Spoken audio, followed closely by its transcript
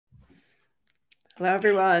Hello,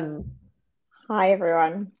 everyone. Hi,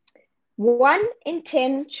 everyone. 1 in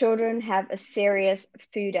 10 children have a serious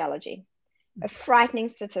food allergy, a frightening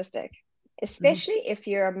statistic, Mm. especially if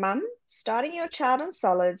you're a mum starting your child on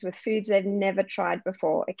solids with foods they've never tried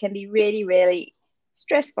before. It can be really, really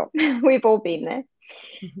stressful. We've all been there.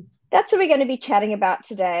 That's what we're going to be chatting about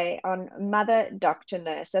today on Mother, Doctor,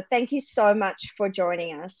 Nurse. So thank you so much for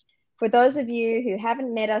joining us. For those of you who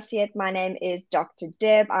haven't met us yet, my name is Dr.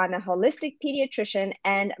 Deb. I'm a holistic pediatrician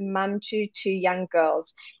and mum to two young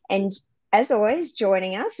girls. And as always,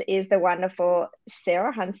 joining us is the wonderful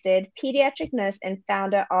Sarah Hunstead, pediatric nurse and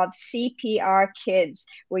founder of CPR Kids,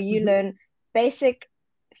 where you Mhm. learn basic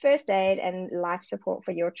first aid and life support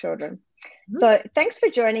for your children. Mhm. So thanks for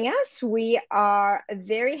joining us. We are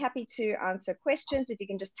very happy to answer questions. If you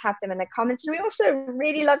can just type them in the comments. And we also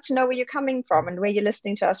really love to know where you're coming from and where you're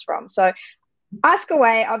listening to us from. So ask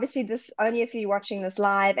away. Obviously, this only if you're watching this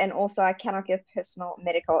live. And also, I cannot give personal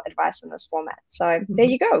medical advice in this format. So there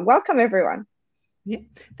Mhm. you go. Welcome, everyone. Yeah.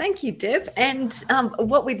 Thank you, Deb. And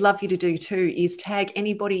what we'd love you to do too is tag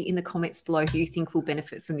anybody in the comments below who you think will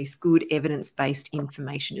benefit from this good evidence-based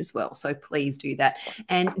information as well. So please do that.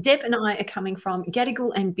 And Deb and I are coming from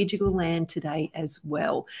Gadigal and Bidjigal land today as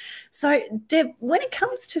well. So Deb, when it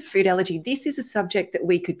comes to food allergy, this is a subject that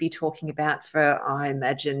we could be talking about for, I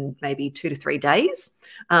imagine, maybe 2 to 3 days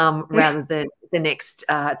rather than the next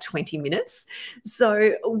 20 minutes.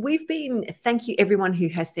 So thank you everyone who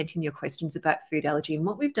has sent in your questions about food allergy. And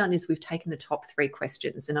what we've done is we've taken the top 3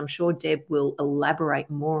 questions, and I'm sure Deb will elaborate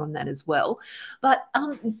more on that as well. But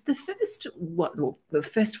the first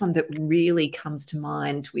one that really comes to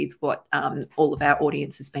mind with what all of our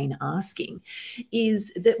audience has been asking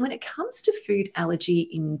is that when it comes to food allergy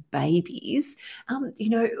in babies, what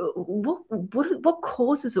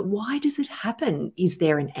causes it? Why does it happen? Is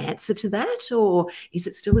there an answer to that, or is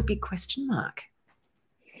it still a big question mark?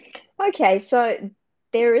 Okay, so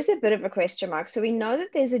there is a bit of a question mark. So we know that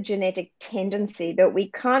there's a genetic tendency, but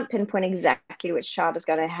we can't pinpoint exactly which child is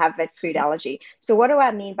going to have that food allergy. So what do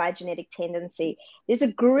I mean by genetic tendency? There's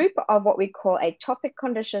a group of what we call atopic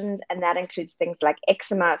conditions, and that includes things like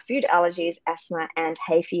eczema, food allergies, asthma, and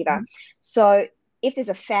hay fever. So if there's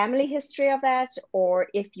a family history of that, or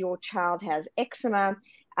if your child has eczema,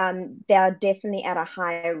 they are definitely at a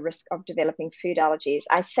higher risk of developing food allergies.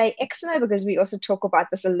 I say eczema because we also talk about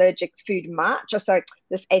this allergic food march, or sorry,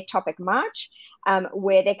 this atopic march,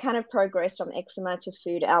 where they kind of progress from eczema to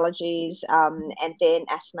food allergies, and then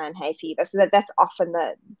asthma and hay fever. So that's often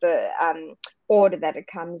the order that it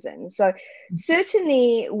comes in. So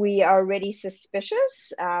certainly we are already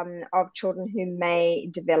suspicious of children who may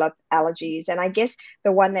develop allergies. And I guess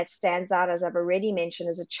the one that stands out, as I've already mentioned,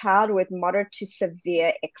 is a child with moderate to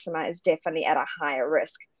severe eczema is definitely at a higher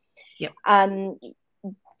risk. Yep.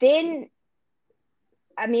 Then,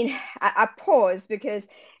 I mean, I pause because,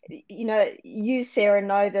 you, Sarah,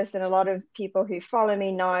 know this, and a lot of people who follow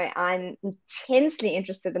me know I'm intensely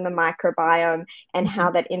interested in the microbiome and how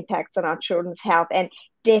Mhm. that impacts on our children's health. And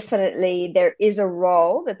definitely there is a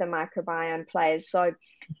role that the microbiome plays. So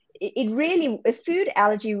it really, a food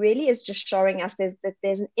allergy really is just showing us that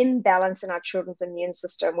there's an imbalance in our children's immune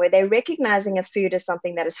system where they're recognizing a food as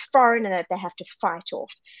something that is foreign and that they have to fight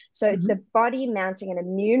off. So it's Mhm. the body mounting an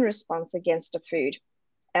immune response against a food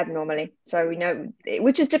abnormally. So we know,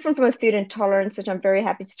 which is different from a food intolerance, which I'm very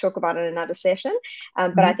happy to talk about in another session.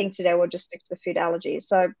 But I Mhm. think today we'll just stick to the food allergies.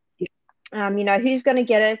 So, who's going to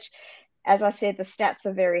get it? As I said, the stats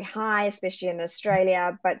are very high, especially in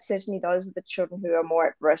Australia, but certainly those are the children who are more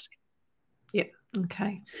at risk. Yep.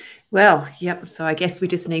 Okay. Well, yep. So I guess we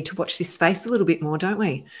just need to watch this space a little bit more, don't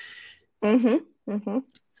we? Mm-hmm.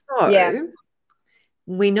 Mm-hmm. Yeah. So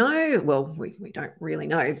we know, well, we don't really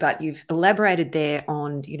know, but you've elaborated there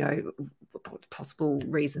on, what possible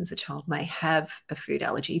reasons a child may have a food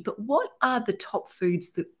allergy. But what are the top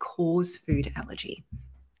foods that cause food allergy?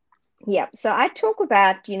 Yeah. So I talk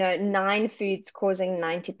about, 9 foods causing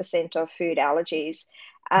 90% of food allergies.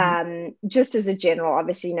 Mhm. Just as a general,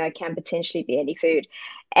 obviously, it can potentially be any food.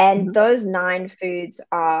 And Mhm. those 9 foods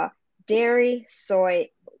are dairy, soy,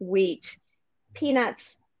 wheat,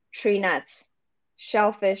 peanuts, tree nuts,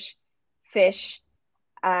 shellfish, fish,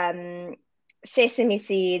 um, sesame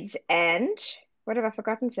seeds, and what have I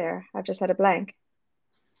forgotten, Sarah? I've just had a blank.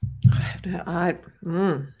 I,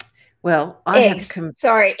 mm. Well, I have Eggs.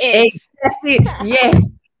 Sorry, eggs. eggs. That's it.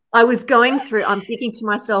 Yes. I was going through, I'm thinking to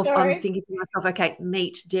myself, Sorry. okay,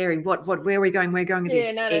 meat, dairy, where are we going? We're going with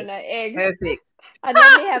Yeah, this. no, Eggs. eggs. Perfect. I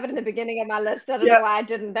normally have it in the beginning of my list. I don't know Yeah. why I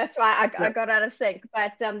didn't. That's why I Yeah. got out of sync.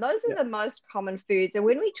 But those are Yeah. the most common foods. And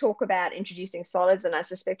when we talk about introducing solids, and I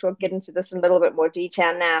suspect we'll get into this in a little bit more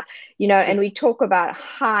detail now, and we talk about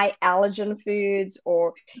high allergen foods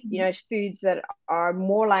or, foods that are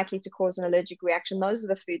more likely to cause an allergic reaction, those are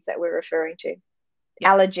the foods that we're referring to,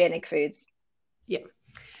 allergenic foods. Yeah.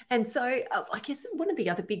 And so I guess one of the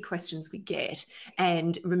other big questions we get,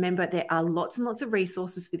 and remember there are lots and lots of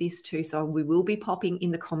resources for this too, so we will be popping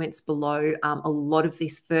in the comments below a lot of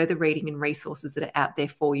this further reading and resources that are out there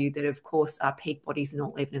for you that of course are peak bodies and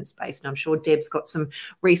all evidence-based. And I'm sure Deb's got some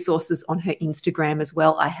resources on her Instagram as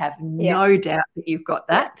well. I have no doubt that you've got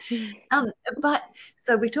that. But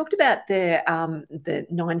so we talked about the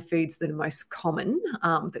 9 foods that are most common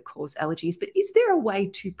that cause allergies, but is there a way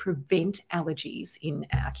to prevent allergies in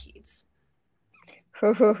our kids?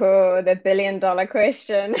 The billion-dollar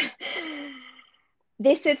question.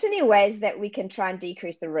 There's certainly ways that we can try and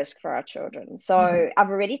decrease the risk for our children. So I've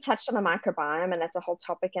already touched on the microbiome, and that's a whole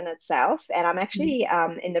topic in itself. And I'm actually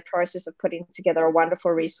in the process of putting together a wonderful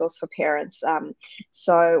resource for parents.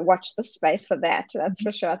 So watch the space for that. That's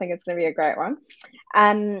for sure. I think it's going to be a great one.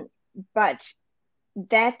 But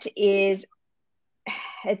that is,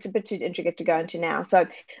 it's a bit too intricate to go into now. So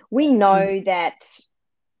we know that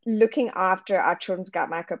looking after our children's gut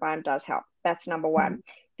microbiome does help. That's number one.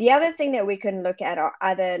 The other thing that we can look at are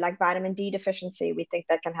either like vitamin D deficiency. We think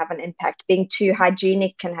that can have an impact. Being too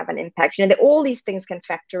hygienic can have an impact. All these things can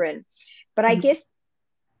factor in. But I guess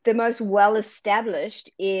the most well-established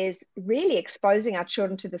is really exposing our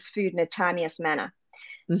children to this food in a tiniest manner.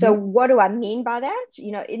 So what do I mean by that?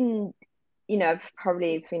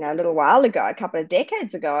 Probably, a little while ago, a couple of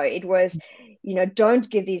decades ago, it was, don't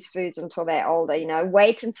give these foods until they're older,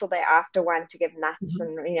 wait until they're after 1 to give nuts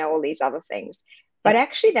and, all these other things. But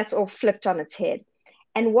actually that's all flipped on its head.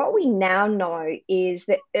 And what we now know is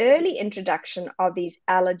the early introduction of these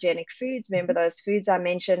allergenic foods, remember those foods I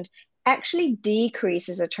mentioned, actually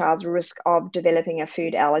decreases a child's risk of developing a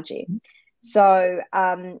food allergy. So,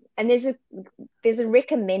 and there's a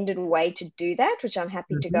recommended way to do that, which I'm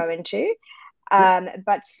happy to go into.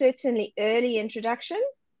 But certainly early introduction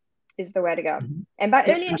is the way to go. And by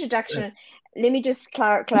early introduction, let me just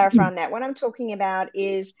clarify on that. What I'm talking about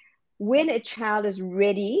is when a child is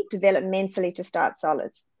ready developmentally to start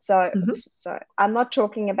solids. So I'm not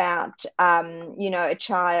talking about, a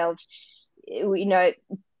child,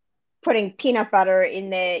 putting peanut butter in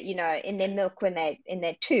their milk when they're in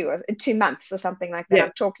their 2 months or something like that.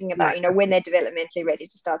 I'm talking about, when they're developmentally ready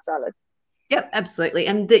to start solids. Yep, absolutely.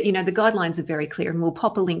 And the guidelines are very clear, and we'll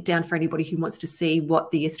pop a link down for anybody who wants to see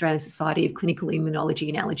what the Australian Society of Clinical Immunology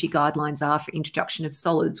and Allergy guidelines are for introduction of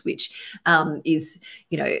solids, which is,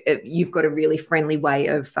 you've got a really friendly way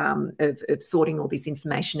of sorting all this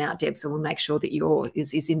information out, Deb. So we'll make sure that yours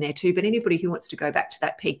is in there too. But anybody who wants to go back to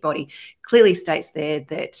that peak body clearly states there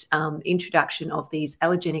that introduction of these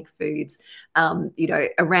allergenic foods,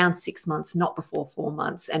 around 6 months, not before 4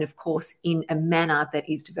 months, and of course in a manner that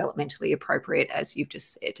is developmentally appropriate, as you've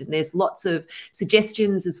just said. And there's lots of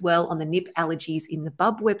suggestions as well on the NIP Allergies in the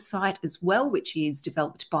BUB website as well, which is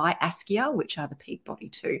developed by ASCIA, which are the peak body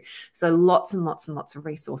too. So lots and lots and lots of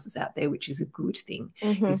resources out there, which is a good thing.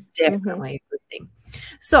 It's definitely a good thing.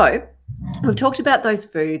 So we've talked about those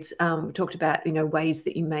foods. We've talked about, ways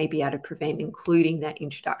that you may be able to prevent, including that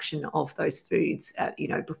introduction of those foods,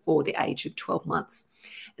 before the age of 12 months.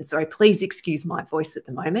 And sorry, please excuse my voice at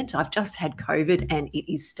the moment. I've just had COVID and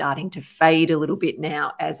it is starting to fade a little bit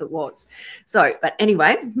now as it was. So, but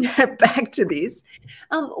anyway, back to this.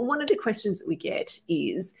 One of the questions that we get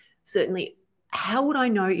is certainly, how would I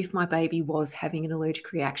know if my baby was having an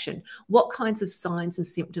allergic reaction? What kinds of signs and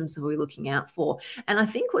symptoms are we looking out for? And I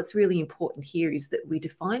think what's really important here is that we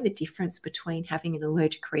define the difference between having an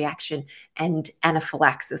allergic reaction and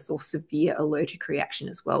anaphylaxis or severe allergic reaction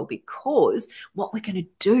as well, because what we're going to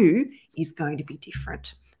do is going to be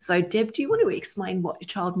different. So Deb, do you want to explain what your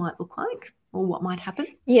child might look like or what might happen?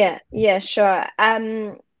 Yeah, sure.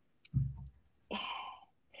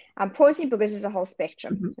 I'm pausing because there's a whole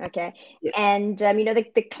spectrum. Okay. Yes. And,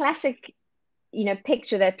 the classic,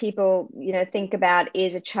 picture that people, think about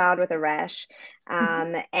is a child with a rash.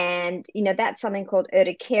 And, that's something called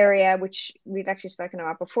urticaria, which we've actually spoken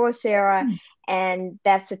about before, Sarah. And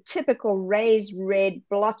that's a typical raised red,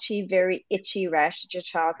 blotchy, very itchy rash that your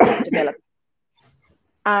child can develop.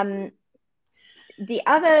 The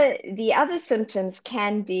other symptoms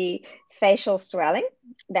can be facial swelling.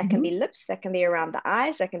 That can be lips, that can be around the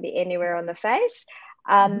eyes, that can be anywhere on the face.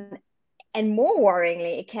 And more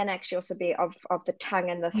worryingly, it can actually also be of the tongue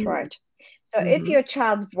and the throat. So if your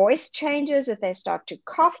child's voice changes, if they start to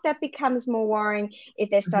cough, that becomes more worrying. If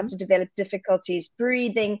they start to develop difficulties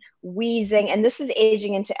breathing, wheezing, and this is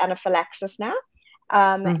edging into anaphylaxis now,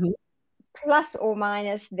 plus or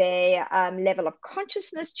minus their level of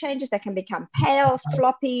consciousness changes. They can become pale,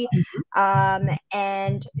 floppy.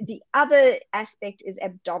 And the other aspect is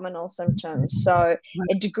abdominal symptoms. So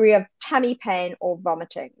a degree of tummy pain or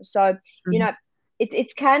vomiting. So, you know,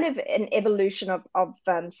 it's kind of an evolution of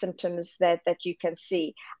symptoms that you can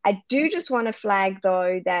see. I do just want to flag,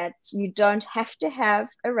 though, that you don't have to have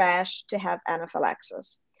a rash to have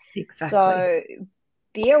anaphylaxis. Exactly. So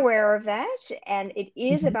be aware of that. And it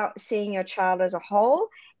is about seeing your child as a whole.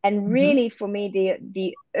 And really, for me,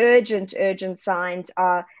 the urgent signs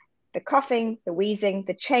are the coughing, the wheezing,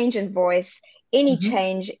 the change in voice, any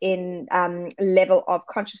change in level of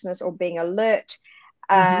consciousness or being alert,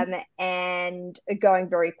 and going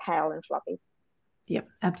very pale and floppy. Yeah,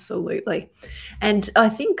 absolutely. And I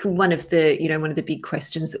think one of the big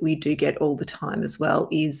questions that we do get all the time as well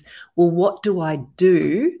is, well, what do I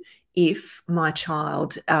do if my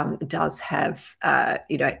child does have,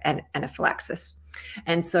 an anaphylaxis?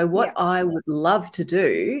 And so what I would love to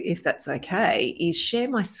do, if that's okay, is share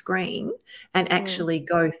my screen and actually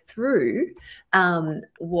go through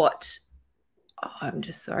what – I'm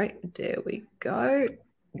just sorry. There we go.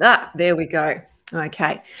 There we go.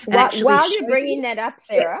 Okay. While you're bringing that up,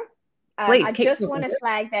 Sarah, please, I just want to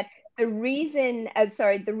flag that the reason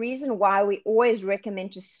why we always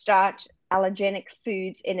recommend to start allergenic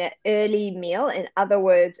foods in an early meal, in other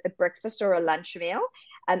words, a breakfast or a lunch meal,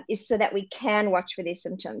 is so that we can watch for these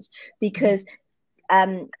symptoms. Because,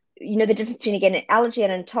 the difference between, again, an allergy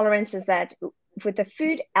and intolerance is that with a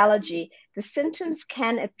food allergy, the symptoms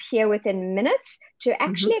can appear within minutes to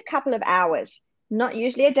actually a couple of hours, not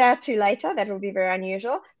usually a day or two later. That will be very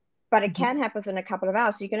unusual, but it can happen within a couple of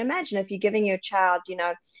hours. So you can imagine if you're giving your child,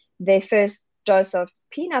 their first dose of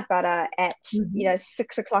peanut butter at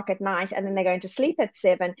 6 o'clock at night, and then they're going to sleep at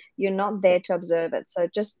 7, you're not there to observe it. So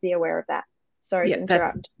just be aware of that. Sorry to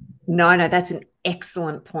interrupt. No, that's an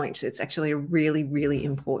excellent point. It's actually a really, really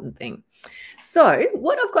important thing. So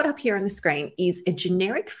what I've got up here on the screen is a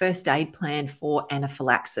generic first aid plan for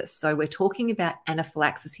anaphylaxis. So we're talking about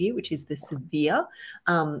anaphylaxis here, which is the severe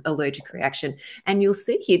allergic reaction. And you'll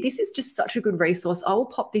see here, this is just such a good resource. I will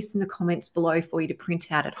pop this in the comments below for you to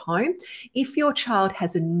print out at home. If your child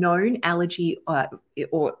has a known allergy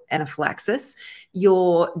or anaphylaxis,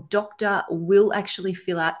 your doctor will actually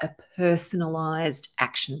fill out a personalized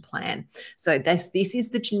action plan. So this is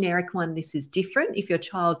the generic one. This is different. If your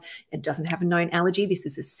child doesn't have a known allergy, this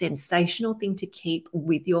is a sensational thing to keep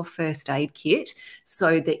with your first aid kit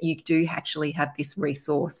so that you do actually have this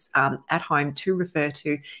resource at home to refer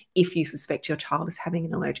to if you suspect your child is having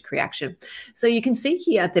an allergic reaction. So you can see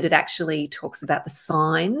here that it actually talks about the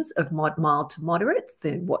signs of mild to moderate,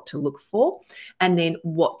 what to look for, and then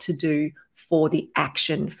what to do for the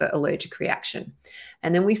action for allergic reaction.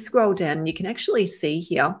 And then we scroll down and you can actually see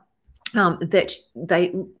here that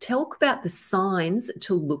they talk about the signs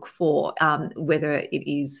to look for, whether it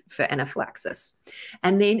is for anaphylaxis.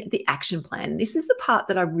 And then the action plan. This is the part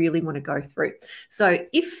that I really want to go through. So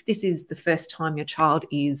if this is the first time your child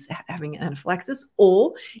is having an anaphylaxis,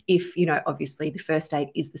 or if, obviously the first aid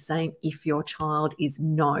is the same if your child is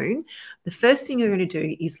known, the first thing you're going to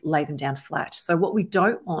do is lay them down flat. So what we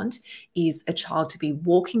don't want is a child to be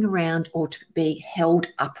walking around or to be held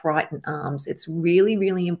upright in arms. It's really,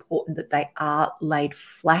 really important that they are laid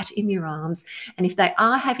flat in your arms. And if they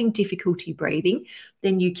are having difficulty breathing,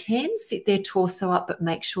 then you can sit their torso up, but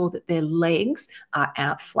make sure that their legs are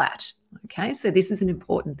out flat. Okay, so this is an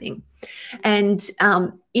important thing. And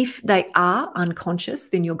if they are unconscious,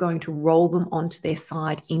 then you're going to roll them onto their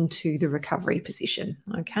side into the recovery position.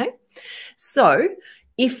 Okay, so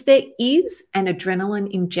if there is an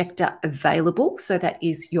adrenaline injector available, so that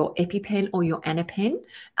is your EpiPen or your Anapen,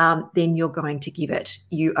 then you're going to give it.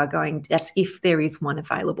 That's if there is one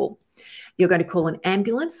available. You're going to call an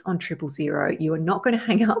ambulance on 000. You are not going to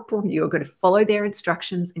hang up, or you are going to follow their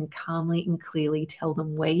instructions and calmly and clearly tell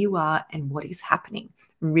them where you are and what is happening.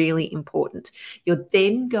 Really important. You're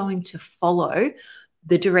then going to follow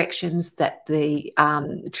the directions that the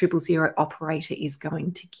 000 operator is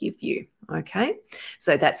going to give you. Okay,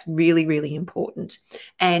 so that's really, really important.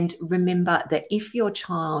 And remember that if your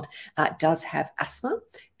child does have asthma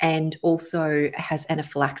and also has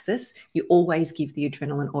anaphylaxis, you always give the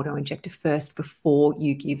adrenaline auto-injector first before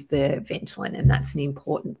you give the Ventolin, and that's an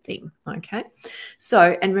important thing. Okay,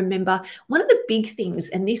 so, and remember, one of the big things,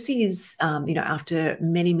 and this is, after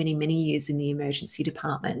many, many, many years in the emergency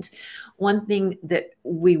department, one thing that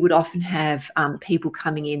we would often have people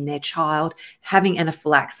coming in, their child having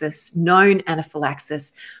anaphylaxis, known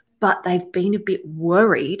anaphylaxis, but they've been a bit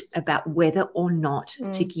worried about whether or not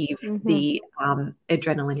to give the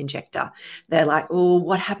adrenaline injector. They're like, oh,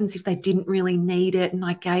 what happens if they didn't really need it and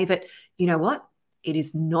I gave it? You know what? It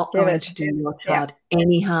is not going to do your child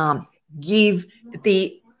any harm. Give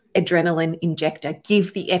the adrenaline injector,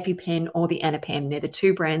 give the EpiPen or the Anapen. They're the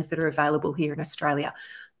two brands that are available here in Australia.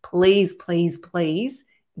 Please, please, please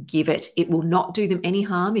give it. It will not do them any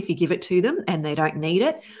harm if you give it to them and they don't need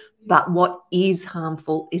it. But what is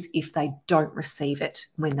harmful is if they don't receive it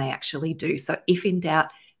when they actually do. So if in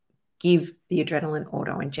doubt, give the adrenaline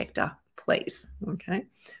auto-injector, please. Okay,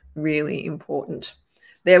 really important.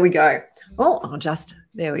 There we go. Oh,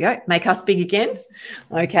 there we go. Make us big again.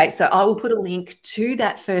 Okay, so I will put a link to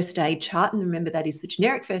that first aid chart. And remember, that is the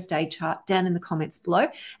generic first aid chart down in the comments below.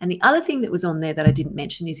 And the other thing that was on there that I didn't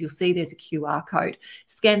mention is you'll see there's a QR code.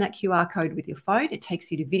 Scan that QR code with your phone. It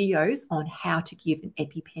takes you to videos on how to give an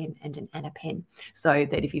EpiPen and an Anapen. So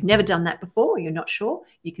that if you've never done that before or you're not sure,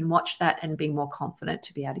 you can watch that and be more confident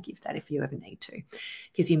to be able to give that if you ever need to.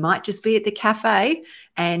 Because you might just be at the cafe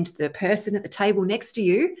and the person at the table next to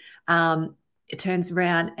you it turns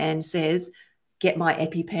around and says, get my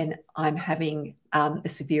EpiPen, I'm having a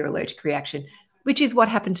severe allergic reaction, which is what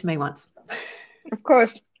happened to me once. Of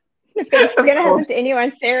course. It's going to happen to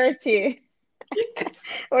anyone, Sarah, too. Yes.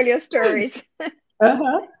 All your stories.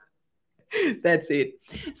 That's it.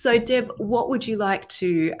 So, Deb, what would you like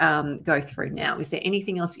to go through now? Is there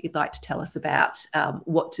anything else that you'd like to tell us about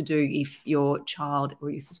what to do if your child or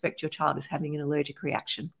you suspect your child is having an allergic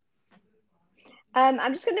reaction? I'm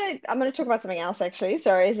going to talk about something else, actually.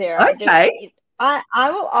 Sorry, Zara. Okay.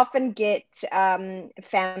 I will often get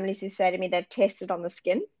families who say to me they've tested on the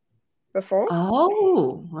skin before.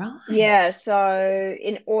 Oh, right. Yeah, so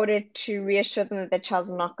in order to reassure them that their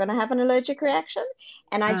child's not going to have an allergic reaction.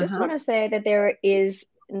 And I just want to say that there is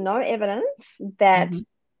no evidence that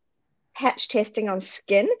patch testing on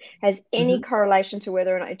skin has any correlation to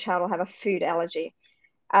whether or not your child will have a food allergy.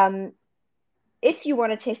 If you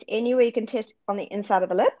want to test anywhere, you can test on the inside of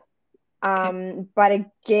the lip. But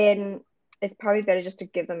again, it's probably better just to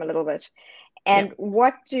give them a little bit. And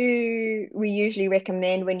what do we usually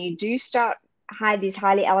recommend when you do start these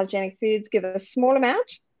highly allergenic foods? Give a small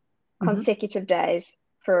amount, consecutive days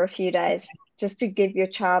for a few days, just to give your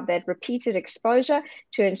child that repeated exposure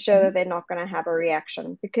to ensure that they're not going to have a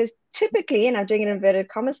reaction. Because typically, and I'm doing it in inverted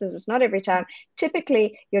commas because it's not every time,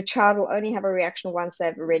 typically your child will only have a reaction once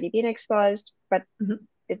they've already been exposed, but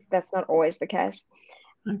that's not always the case.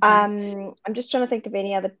 Okay. I'm just trying to think of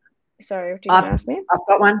any other. Sorry, do you want to ask me?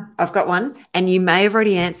 I've got one. And you may have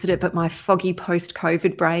already answered it, but my foggy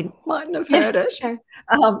post-COVID brain mightn't have heard it. Sure.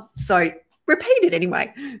 So repeat it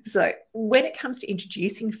anyway. So when it comes to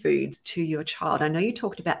introducing foods to your child, I know you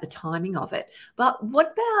talked about the timing of it, but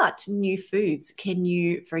what about new foods? Can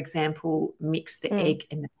you, for example, mix the egg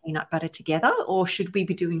and the peanut butter together, or should we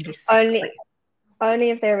be doing this separately?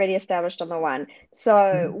 Only if they're already established on the one.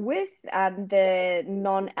 So with the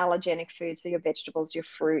non-allergenic foods, so your vegetables, your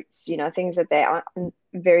fruits, things that they are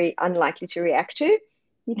very unlikely to react to,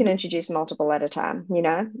 you can introduce multiple at a time,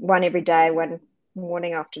 one every day, one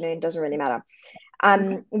morning, afternoon, doesn't really matter.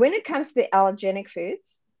 When it comes to the allergenic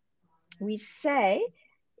foods, we say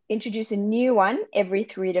introduce a new one every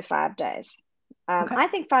 3 to 5 days. I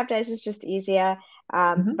think 5 days is just easier,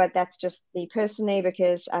 but that's just me personally,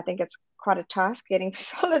 because I think it's quite a task getting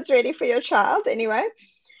solids ready for your child anyway.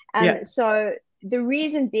 So the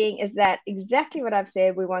reason being is that exactly what I've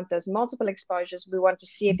said, we want those multiple exposures. We want to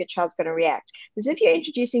see if your child's going to react. Because if you're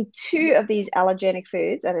introducing 2 of these allergenic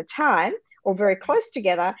foods at a time or very close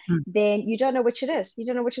together, then you don't know which it is. You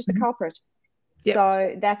don't know which is the culprit.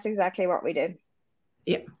 So that's exactly what we do.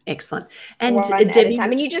 Yeah, excellent. And one at a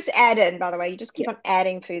time. And you just add in, by the way, you just keep on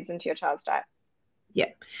adding foods into your child's diet. Yeah.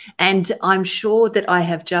 And I'm sure that I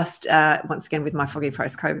have just, once again, with my foggy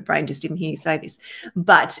post-COVID brain, just didn't hear you say this.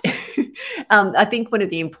 But I think one of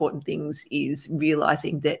the important things is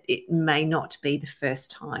realizing that it may not be the first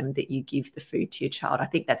time that you give the food to your child. I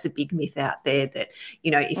think that's a big myth out there that,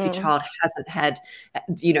 if your child hasn't had,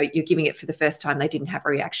 you're giving it for the first time, they didn't have a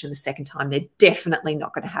reaction the second time, they're definitely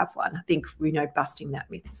not going to have one. I think, busting that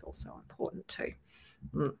myth is also important too.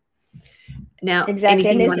 Now, Exactly.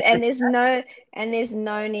 anything you want to There's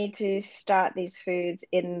no need to start these foods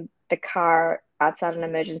in the car outside an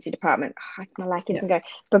emergency department. Oh, my light keeps Yeah. on going,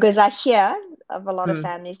 because I hear of a lot of Mm.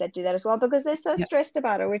 families that do that as well, because they're so Yeah. stressed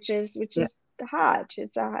about it, which is Yeah. hard.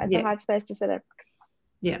 It's a Yeah. hard space to sit in.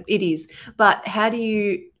 Yeah, it is. But how do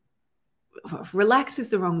you relax is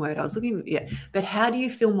the wrong word. I was looking, but how do you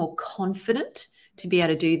feel more confident to be able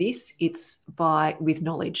to do this? It's with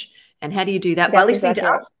knowledge. And how do you do that? By That's listening to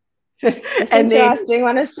exactly it. us. Listening And to then us, doing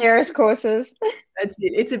one of Sarah's courses. that's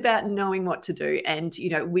it. It's about knowing what to do. And,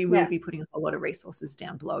 we will Yeah. be putting a whole lot of resources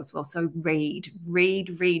down below as well. So read,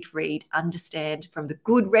 understand from the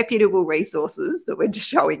good, reputable resources that we're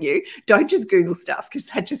showing you. Don't just Google stuff, because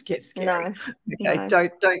that just gets scary. No, Okay. no.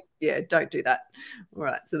 Don't do that. All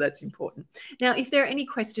right. So that's important. Now, if there are any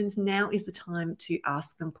questions, now is the time to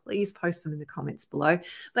ask them. Please post them in the comments below.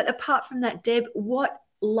 But apart from that, Deb, what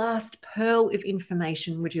last pearl of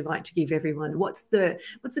information would you like to give everyone? What's the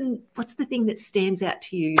thing that stands out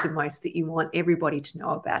to you the most that you want everybody to know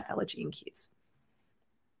about allergy in kids?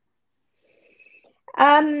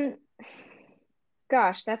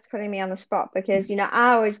 Gosh, that's putting me on the spot, because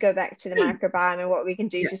I always go back to the microbiome and what we can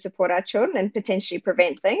do to support our children and potentially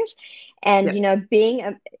prevent things. And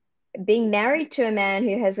being married to a man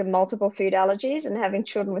who has multiple food allergies and having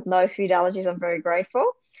children with no food allergies, I'm very grateful.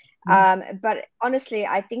 But honestly,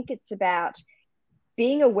 I think it's about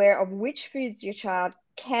being aware of which foods your child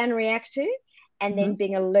can react to, and then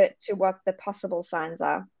being alert to what the possible signs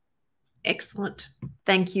are. Excellent.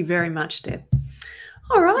 Thank you very much, Deb.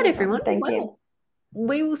 All right, everyone. Thank you.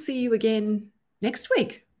 We will see you again next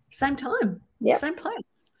week, same time, same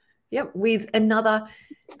place. Yep, with another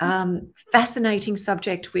fascinating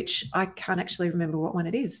subject, which I can't actually remember what one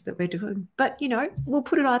it is that we're doing. But, we'll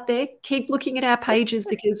put it out there. Keep looking at our pages,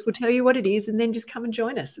 because we'll tell you what it is, and then just come and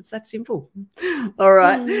join us. It's that simple. All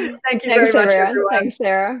right. Thank you very much, everyone. Thanks,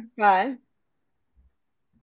 Sarah. Bye.